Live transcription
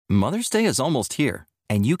Mother's Day is almost here,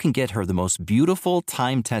 and you can get her the most beautiful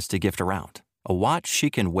time-tested gift around. A watch she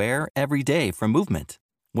can wear every day from Movement.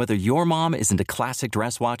 Whether your mom is into classic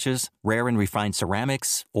dress watches, rare and refined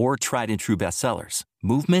ceramics, or tried-and-true bestsellers,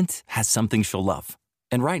 Movement has something she'll love.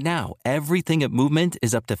 And right now, everything at Movement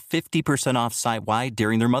is up to 50% off site-wide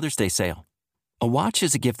during their Mother's Day sale. A watch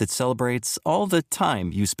is a gift that celebrates all the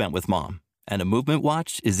time you spent with mom. And a Movement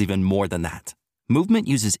watch is even more than that. Movement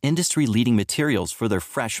uses industry-leading materials for their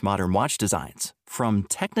fresh, modern watch designs, from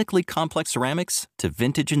technically complex ceramics to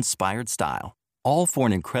vintage-inspired style. All for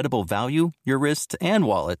an incredible value your wrist and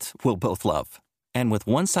wallet will both love. And with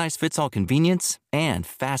one-size-fits-all convenience and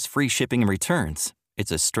fast free shipping and returns,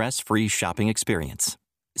 it's a stress-free shopping experience.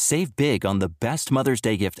 Save big on the best Mother's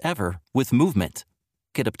Day gift ever with Movement.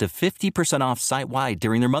 Get up to 50% off site-wide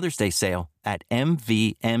during their Mother's Day sale at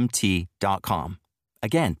MVMT.com.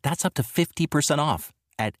 Again, that's up to 50% off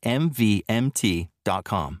at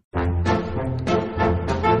MVMT.com.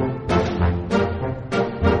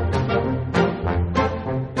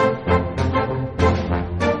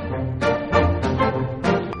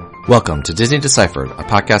 Welcome to Disney Deciphered, a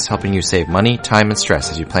podcast helping you save money, time, and stress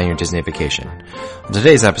as you plan your Disney vacation. On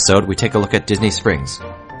today's episode, we take a look at Disney Springs.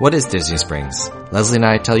 What is Disney Springs? Leslie and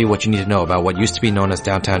I tell you what you need to know about what used to be known as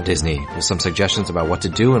Downtown Disney, with some suggestions about what to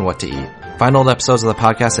do and what to eat. Find old episodes of the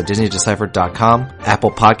podcast at DisneyDeciphered.com, Apple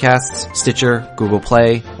Podcasts, Stitcher, Google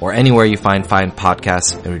Play, or anywhere you find fine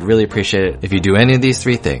podcasts, and we'd really appreciate it if you do any of these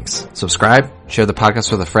three things. Subscribe, share the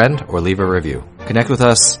podcast with a friend, or leave a review. Connect with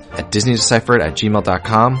us at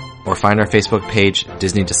DisneyDeciphered@gmail.com, or find our Facebook page,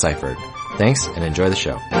 Disney Deciphered. Thanks, and enjoy the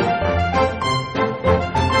show.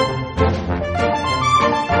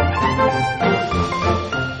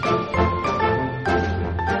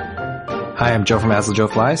 Hi, I'm Joe from As the Joe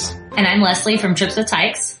Flies. And I'm Leslie from Trips with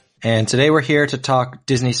Tykes. And today we're here to talk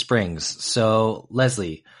Disney Springs. So,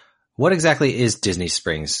 Leslie, what exactly is Disney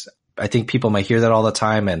Springs? I think people might hear that all the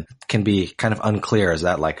time and can be kind of unclear. Is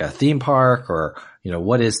that like a theme park or,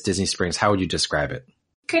 what is Disney Springs? How would you describe it?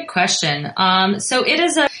 Good question. So it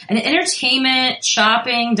is an entertainment,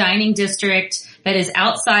 shopping, dining district that is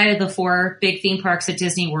outside of the four big theme parks at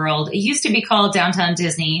Disney World. It used to be called Downtown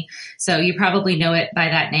Disney, so you probably know it by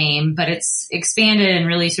that name, but it's expanded and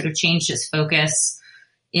really sort of changed its focus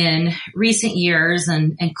in recent years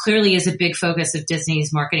and clearly is a big focus of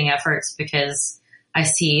Disney's marketing efforts because I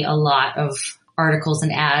see a lot of articles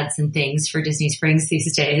and ads and things for Disney Springs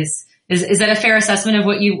these days. Is that a fair assessment of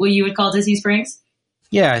what you would call Disney Springs?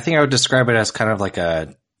 Yeah, I think I would describe it as kind of like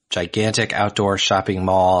a gigantic outdoor shopping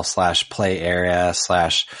mall / play area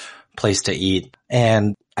 / place to eat.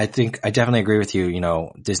 And I think I definitely agree with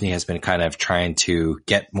you. Disney has been kind of trying to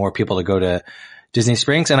get more people to go to Disney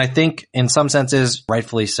Springs. And I think in some senses,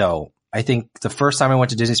 rightfully so. I think the first time I went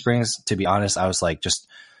to Disney Springs, to be honest, I was like just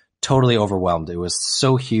totally overwhelmed. It was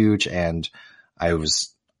so huge and I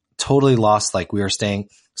was totally lost. Like we were staying.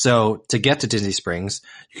 So to get to Disney Springs,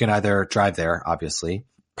 you can either drive there, obviously,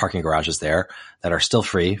 parking garages there that are still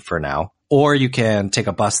free for now, or you can take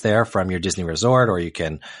a bus there from your Disney resort, or you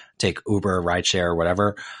can take Uber, rideshare, or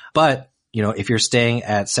whatever. But, if you're staying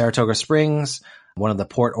at Saratoga Springs, one of the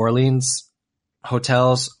Port Orleans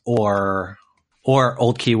hotels, or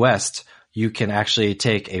Old Key West, you can actually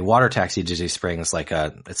take a water taxi to Disney Springs,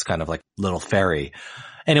 it's kind of like a little ferry.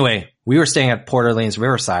 Anyway, we were staying at Port Orleans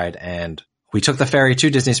Riverside and we took the ferry to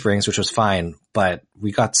Disney Springs, which was fine, but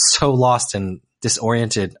we got so lost and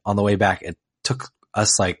disoriented on the way back. It took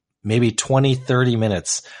us like maybe 20, 30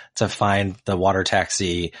 minutes to find the water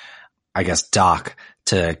taxi, dock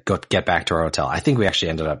to go get back to our hotel. I think we actually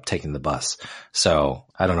ended up taking the bus. So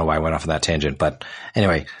I don't know why I went off on that tangent, but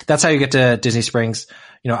anyway, that's how you get to Disney Springs.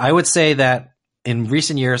 I would say that in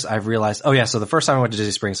recent years, I've realized, so the first time I went to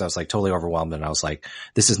Disney Springs, I was like totally overwhelmed and I was like,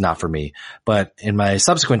 this is not for me. But in my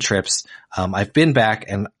subsequent trips, I've been back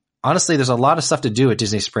and honestly, there's a lot of stuff to do at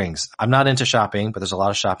Disney Springs. I'm not into shopping, but there's a lot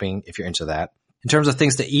of shopping if you're into that. In terms of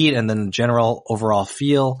things to eat and then general overall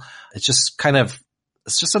feel, it's just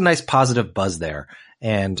a nice positive buzz there.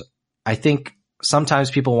 And I think sometimes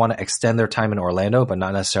people want to extend their time in Orlando, but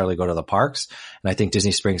not necessarily go to the parks. And I think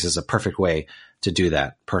Disney Springs is a perfect way to do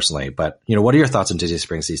that personally. But, what are your thoughts on Disney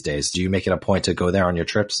Springs these days? Do you make it a point to go there on your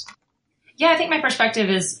trips? Yeah, I think my perspective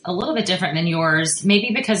is a little bit different than yours,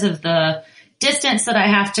 maybe because of the distance that I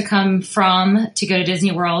have to come from to go to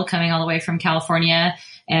Disney World, coming all the way from California,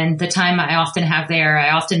 and the time I often have there. I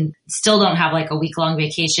often still don't have like a week-long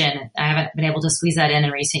vacation. I haven't been able to squeeze that in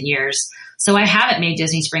recent years. So I haven't made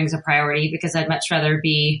Disney Springs a priority because I'd much rather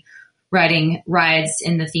be riding rides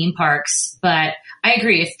in the theme parks. But I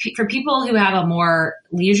agree. For people who have a more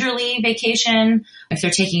leisurely vacation, if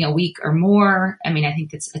they're taking a week or more, I mean, I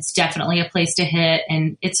think it's definitely a place to hit,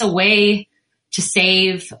 and it's a way to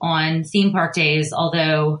save on theme park days.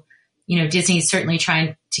 Although, Disney's certainly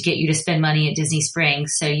trying to get you to spend money at Disney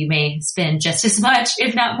Springs. So you may spend just as much,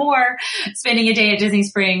 if not more, spending a day at Disney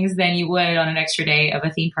Springs than you would on an extra day of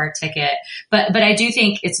a theme park ticket. But I do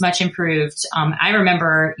think it's much improved. I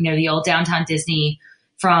remember, the old Downtown Disney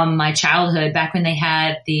from my childhood, back when they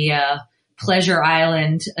had the Pleasure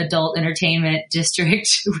Island Adult Entertainment District,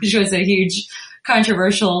 which was a huge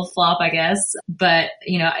controversial flop, I guess. But,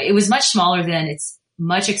 it was much smaller then. It's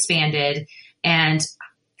much expanded. And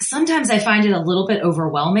sometimes I find it a little bit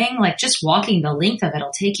overwhelming. Like just walking the length of it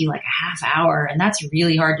will take you like a half hour. And that's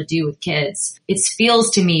really hard to do with kids. It feels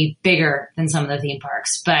to me bigger than some of the theme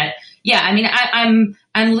parks. But yeah, I mean,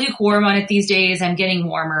 I'm lukewarm on it these days. I'm getting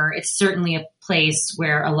warmer. It's certainly a place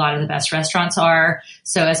where a lot of the best restaurants are.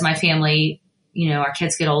 So as my family, our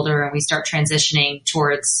kids get older and we start transitioning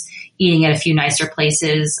towards eating at a few nicer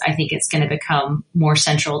places, I think it's going to become more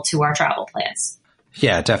central to our travel plans.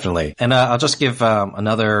 Yeah, definitely. And I'll just give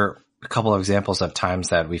another couple of examples of times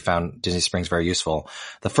that we found Disney Springs very useful.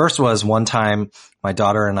 The first was one time my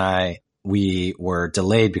daughter and we were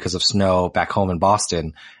delayed because of snow back home in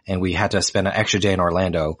Boston, and we had to spend an extra day in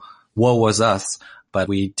Orlando. Woe was us, but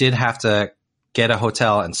we did have to get a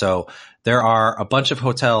hotel. And so there are a bunch of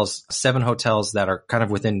hotels, 7 hotels that are kind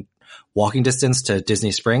of within walking distance to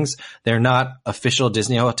Disney Springs. They're not official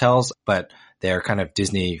Disney hotels, but they're kind of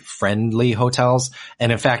Disney friendly hotels.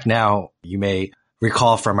 And in fact, now you may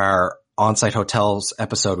recall from our on-site hotels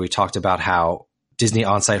episode, we talked about how Disney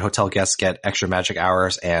on-site hotel guests get extra magic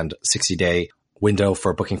hours and 60-day window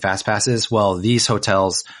for booking fast passes. Well, these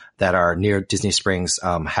hotels that are near Disney Springs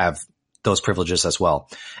have those privileges as well.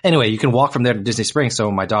 Anyway, you can walk from there to Disney Springs.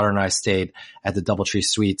 So my daughter and I stayed at the DoubleTree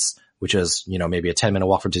Suites, which is, maybe a 10-minute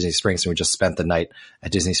walk from Disney Springs. And we just spent the night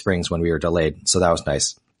at Disney Springs when we were delayed. So that was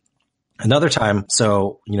nice. Another time,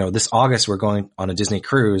 so, this August, we're going on a Disney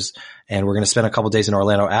cruise, and we're going to spend a couple days in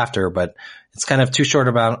Orlando after, but it's kind of too short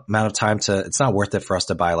amount of time it's not worth it for us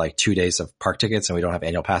to buy like 2 days of park tickets, and we don't have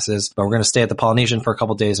annual passes, but we're going to stay at the Polynesian for a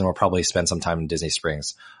couple days, and we'll probably spend some time in Disney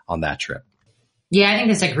Springs on that trip. Yeah, I think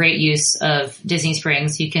that's a great use of Disney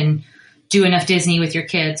Springs. You can do enough Disney with your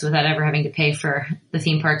kids without ever having to pay for the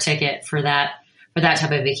theme park ticket for that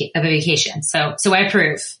type of vacation. So I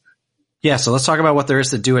approve. Yeah, so let's talk about what there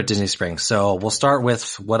is to do at Disney Springs. So we'll start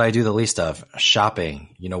with what I do the least of,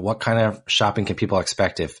 shopping. What kind of shopping can people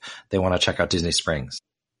expect if they want to check out Disney Springs?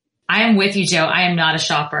 I am with you, Joe. I am not a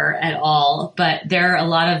shopper at all, but there are a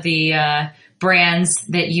lot of the brands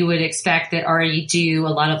that you would expect that already do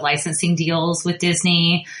a lot of licensing deals with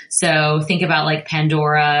Disney. So think about like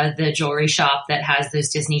Pandora, the jewelry shop that has those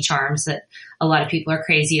Disney charms that a lot of people are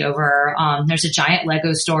crazy over. There's a giant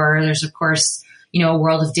Lego store. There's, of course, a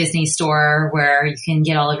World of Disney store where you can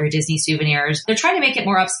get all of your Disney souvenirs. They're trying to make it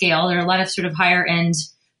more upscale. There are a lot of sort of higher end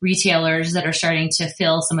retailers that are starting to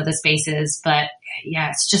fill some of the spaces, but yeah,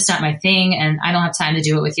 it's just not my thing. And I don't have time to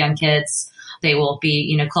do it with young kids. They will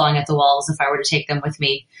be, clawing at the walls if I were to take them with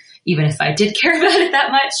me, even if I did care about it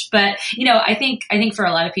that much. But, I think for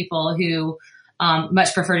a lot of people who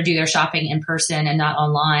much prefer to do their shopping in person and not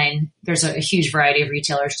online, there's a huge variety of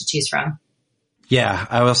retailers to choose from. Yeah,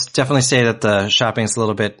 I will definitely say that the shopping is a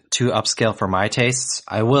little bit too upscale for my tastes.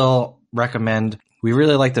 I will recommend, we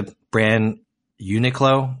really like the brand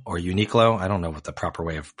Uniqlo or Uniqlo. I don't know what the proper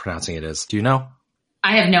way of pronouncing it is. Do you know?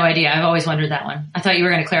 I have no idea. I've always wondered that one. I thought you were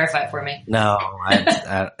going to clarify it for me. No,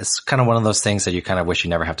 it's kind of one of those things that you kind of wish you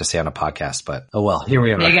never have to say on a podcast, but oh well, here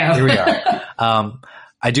we are. There you go. Here we are.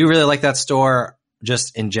 I do really like that store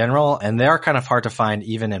just in general, and they are kind of hard to find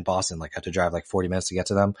even in Boston. Like I have to drive like 40 minutes to get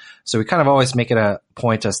to them. So we kind of always make it a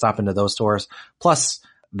point to stop into those stores. Plus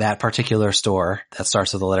that particular store that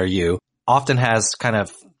starts with the letter U often has kind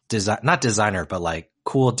of not designer, but like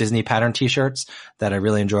cool Disney pattern t-shirts that I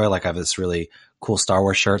really enjoy. Like I have this really cool Star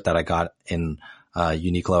Wars shirt that I got in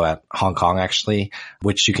Uniqlo at Hong Kong, actually,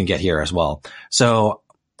 which you can get here as well. So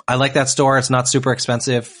I like that store. It's not super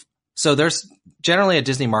expensive. So there's generally a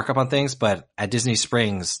Disney markup on things, but at Disney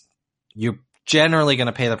Springs, you're generally going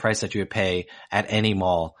to pay the price that you would pay at any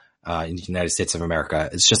mall in the United States of America.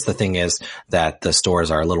 It's just the thing is that the stores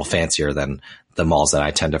are a little fancier than the malls that I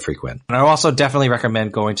tend to frequent. And I also definitely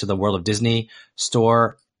recommend going to the World of Disney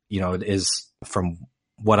store. It is, from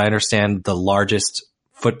what I understand, the largest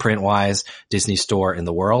footprint-wise Disney store in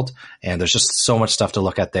the world. And there's just so much stuff to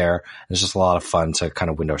look at there. It's just a lot of fun to kind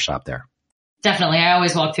of window shop there. Definitely. I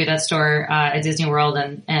always walk through that store at Disney World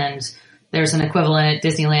and there's an equivalent at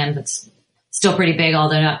Disneyland that's still pretty big,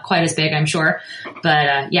 although not quite as big, I'm sure.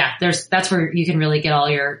 But yeah, that's where you can really get all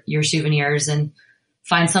your souvenirs and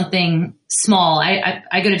find something small.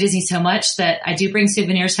 I go to Disney so much that I do bring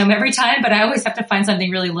souvenirs home every time, but I always have to find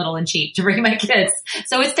something really little and cheap to bring my kids.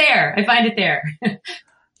 So it's there. I find it there.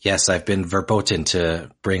 Yes, I've been verboten to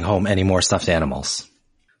bring home any more stuffed animals.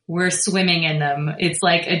 We're swimming in them. It's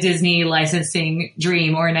like a Disney licensing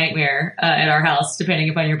dream or nightmare at our house, depending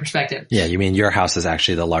upon your perspective. Yeah, you mean your house is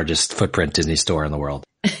actually the largest footprint Disney store in the world.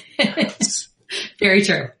 Very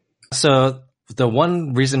true. So the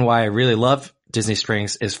one reason why I really love Disney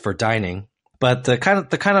Springs is for dining, but the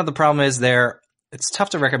problem is it's tough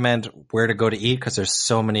to recommend where to go to eat because there's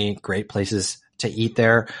so many great places to eat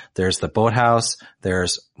there. There's the Boathouse,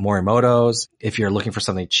 there's Morimoto's. If you're looking for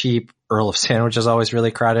something cheap, Earl of Sandwich is always really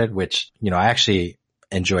crowded, which, I actually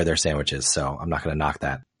enjoy their sandwiches, so I'm not going to knock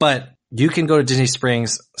that. But you can go to Disney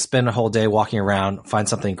Springs, spend a whole day walking around, find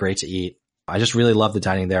something great to eat. I just really love the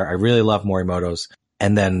dining there. I really love Morimoto's.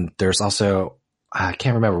 And then there's also, I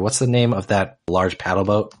can't remember, what's the name of that large paddle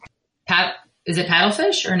boat? Is it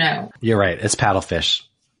Paddlefish or no? You're right. It's Paddlefish.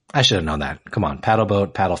 I should have known that. Come on. Paddle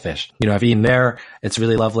boat, Paddlefish. I've eaten there. It's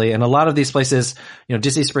really lovely. And a lot of these places,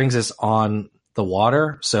 Disney Springs is on the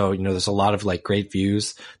water. So, there's a lot of like great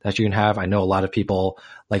views that you can have. I know a lot of people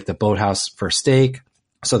like the Boathouse for steak.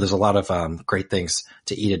 So there's a lot of great things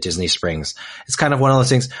to eat at Disney Springs. It's kind of one of those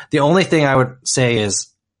things. The only thing I would say is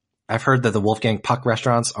I've heard that the Wolfgang Puck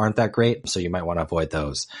restaurants aren't that great. So you might want to avoid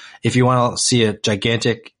those. If you want to see a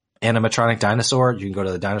gigantic animatronic dinosaur, you can go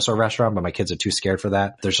to the dinosaur restaurant, but my kids are too scared for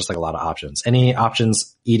that. There's just like a lot of options. Any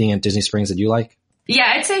options eating at Disney Springs that you like?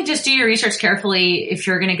 Yeah, I'd say just do your research carefully if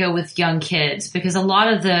you're going to go with young kids, because a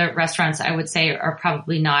lot of the restaurants I would say are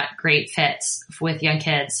probably not great fits with young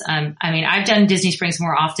kids. I've done Disney Springs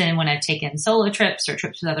more often when I've taken solo trips or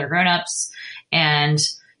trips with other grownups, and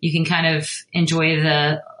you can kind of enjoy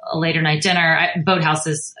a later night dinner. Boathouse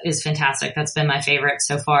is fantastic. That's been my favorite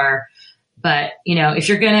so far. But, if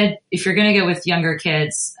you're going to go with younger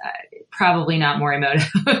kids, probably not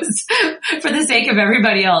Morimoto's for the sake of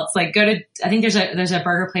everybody else. Like I think there's a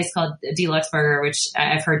burger place called Deluxe Burger, which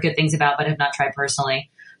I've heard good things about, but have not tried personally.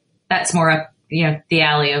 That's more up, the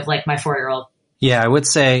alley of like my 4-year-old. Yeah, I would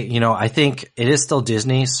say, I think it is still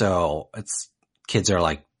Disney. So kids are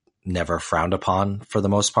like never frowned upon for the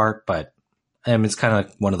most part, but it's kind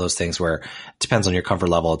of one of those things where it depends on your comfort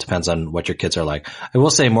level. It depends on what your kids are like. I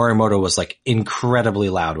will say Morimoto was like incredibly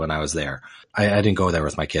loud when I was there. I didn't go there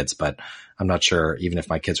with my kids, but I'm not sure even if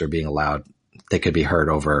my kids were being allowed, they could be heard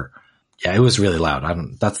over. Yeah, it was really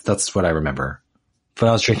loud. That's what I remember. But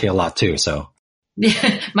I was drinking a lot too, so.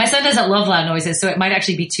 My son doesn't love loud noises, so it might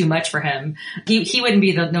actually be too much for him. He wouldn't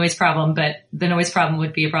be the noise problem, but the noise problem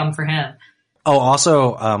would be a problem for him. Oh,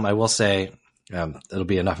 also, I will say, it'll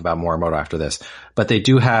be enough about Morimoto after this, but they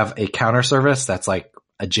do have a counter service that's like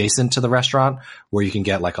adjacent to the restaurant where you can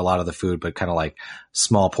get like a lot of the food, but kind of like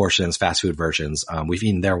small portions, fast food versions. We've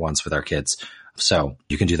eaten there once with our kids, so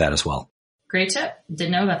you can do that as well. Great tip.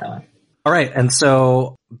 Didn't know about that one. All right. And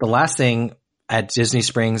so the last thing at Disney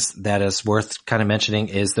Springs that is worth kind of mentioning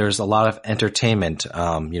is there's a lot of entertainment.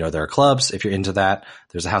 There are clubs if you're into that.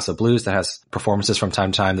 There's a House of Blues that has performances from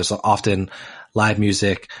time to time. There's often live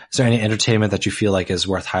music. Is there any entertainment that you feel like is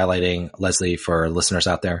worth highlighting, Leslie, for listeners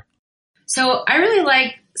out there? So I really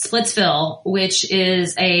like Splitsville, which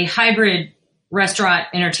is a hybrid restaurant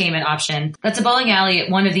entertainment option. That's a bowling alley at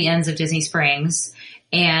one of the ends of Disney Springs.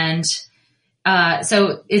 And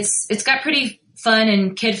so it's got pretty fun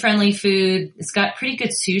and kid-friendly food. It's got pretty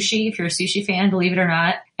good sushi if you're a sushi fan, believe it or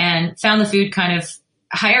not, and found the food kind of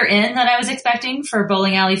higher end than I was expecting for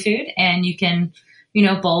bowling alley food. And you can,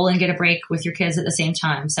 bowl and get a break with your kids at the same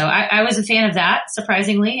time. So I was a fan of that,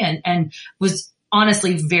 surprisingly, and was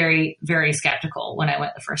honestly very, very skeptical when I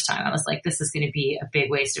went the first time. I was like, this is going to be a big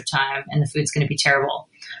waste of time and the food's going to be terrible.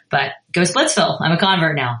 But go Splitsville. I'm a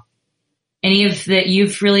convert now. Any of that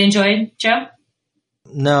you've really enjoyed, Joe?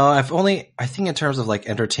 No, I think in terms of like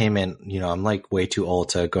entertainment, I'm like way too old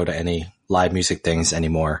to go to any live music things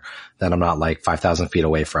anymore that I'm not like 5,000 feet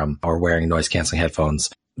away from or wearing noise canceling headphones.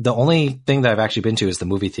 The only thing that I've actually been to is the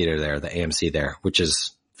movie theater there, the AMC there, which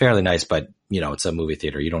is fairly nice, but it's a movie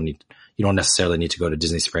theater. You don't necessarily need to go to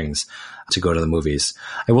Disney Springs to go to the movies.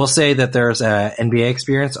 I will say that there's a NBA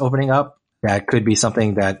experience opening up. That could be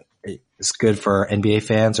something that is good for NBA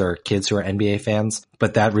fans or kids who are NBA fans,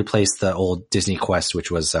 but that replaced the old Disney Quest,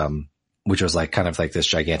 which was like kind of like this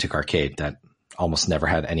gigantic arcade that almost never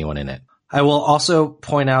had anyone in it. I will also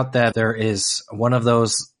point out that there is one of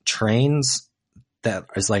those trains that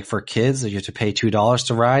is like for kids that you have to pay $2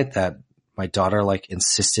 to ride that my daughter like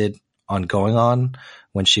insisted on going on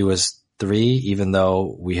when she was 3, even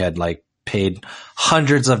though we had like paid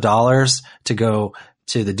hundreds of dollars to go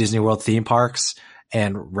to the Disney World theme parks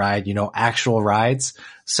and ride, actual rides.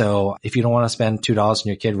 So if you don't want to spend $2 on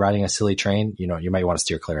your kid riding a silly train, you might want to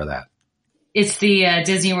steer clear of that. It's the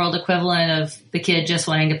Disney World equivalent of the kid just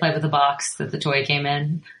wanting to play with the box that the toy came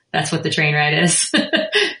in. That's what the train ride is.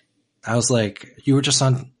 I was like,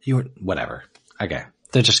 whatever. Okay.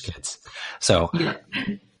 They're just kids. So. Yeah.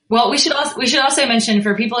 Well, we should also mention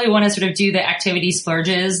for people who want to sort of do the activity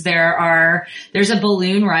splurges, there's a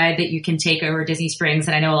balloon ride that you can take over Disney Springs.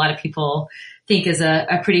 And I know a lot of people think is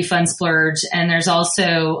a pretty fun splurge. And there's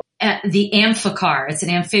also the Amphicar. It's an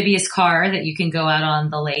amphibious car that you can go out on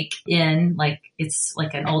the lake in, like, it's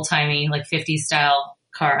like an old timey, like 50s style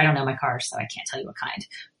car. I don't know my car, so I can't tell you what kind,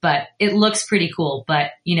 but it looks pretty cool.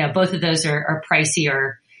 But, both of those are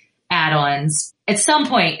pricier add-ons. At some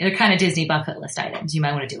point, they're kind of Disney bucket list items. You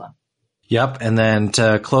might want to do them. Yep. And then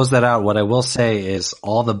to close that out, what I will say is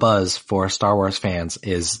all the buzz for Star Wars fans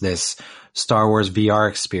is this Star Wars VR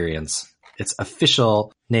experience. Its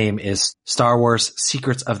official name is Star Wars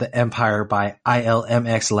Secrets of the Empire by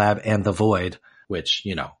ILMX Lab and The Void, which,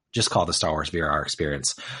 just call the Star Wars VR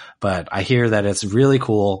experience. But I hear that it's really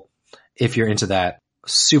cool if you're into that,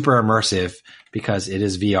 super immersive because it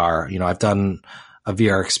is VR. I've done a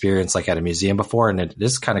VR experience like at a museum before, and it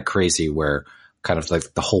is kind of crazy where kind of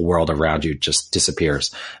like the whole world around you just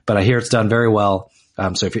disappears. But I hear it's done very well.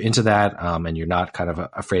 So if you're into that, and you're not kind of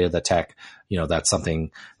afraid of the tech, that's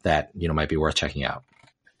something that, might be worth checking out.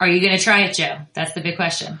 Are you going to try it, Joe? That's the big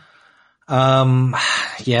question.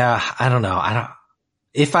 Yeah, I don't know.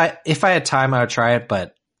 If I had time, I would try it,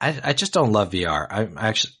 but I just don't love VR. I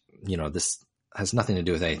actually, this has nothing to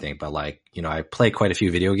do with anything, but like, I play quite a few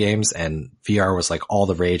video games and VR was like all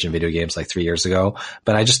the rage in video games like 3 years ago,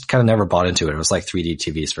 but I just kind of never bought into it. It was like 3D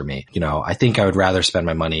TVs for me. I think I would rather spend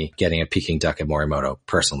my money getting a Peking duck at Morimoto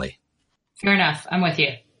personally. Fair enough. I'm with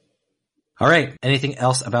you. All right. Anything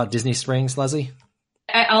else about Disney Springs, Leslie?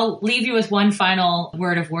 I'll leave you with one final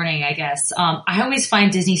word of warning, I guess. I always find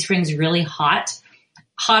Disney Springs really hot,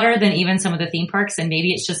 hotter than even some of the theme parks. And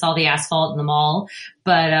maybe it's just all the asphalt in the mall,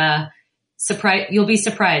 but, you'll be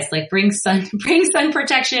surprised. Like bring sun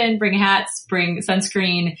protection, bring hats, bring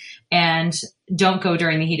sunscreen, and don't go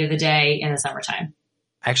during the heat of the day in the summertime.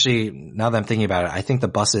 Actually, now that I'm thinking about it, I think the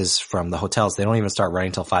buses from the hotels, they don't even start running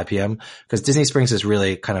until 5 p.m. because Disney Springs is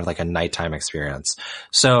really kind of like a nighttime experience.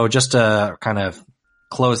 So just to kind of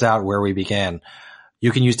close out where we began,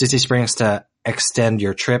 you can use Disney Springs to extend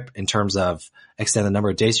your trip in terms of extend the number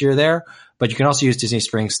of days you're there, but you can also use Disney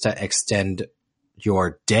Springs to extend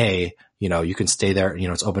your day. You can stay there,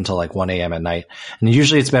 it's open till like 1 a.m. at night. And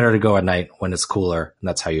usually it's better to go at night when it's cooler, and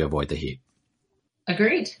that's how you avoid the heat.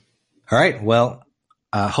 Agreed. All right. Well,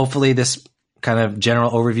 hopefully this kind of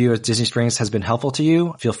general overview of Disney Springs has been helpful to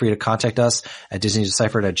you. Feel free to contact us at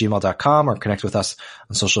DisneyDeciphered@gmail.com or connect with us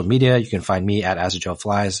on social media. You can find me at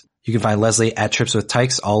AsJoeFlies. You can find Leslie at Trips with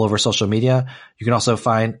Tykes all over social media. You can also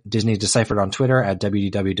find Disney Deciphered on Twitter at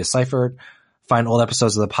WDWDeciphered. Find old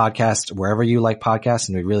episodes of the podcast wherever you like podcasts,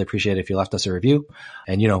 and we'd really appreciate it if you left us a review.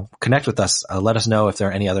 And, connect with us. Let us know if there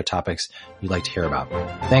are any other topics you'd like to hear about.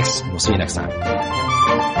 Thanks, and we'll see you next time.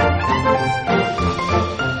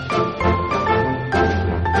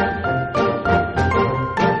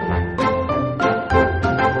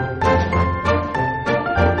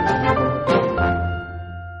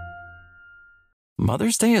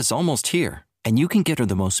 Mother's Day is almost here, and you can get her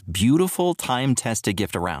the most beautiful time-tested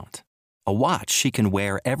gift around. A watch she can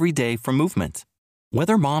wear every day from Movement.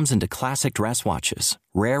 Whether mom's into classic dress watches,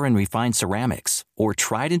 rare and refined ceramics, or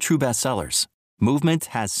tried and true bestsellers, Movement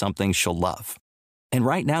has something she'll love. And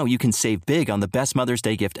right now you can save big on the best Mother's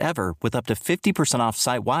Day gift ever with up to 50% off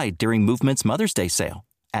site-wide during Movement's Mother's Day sale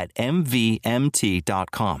at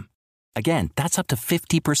MVMT.com. Again, that's up to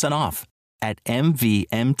 50% off at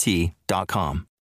MVMT.com.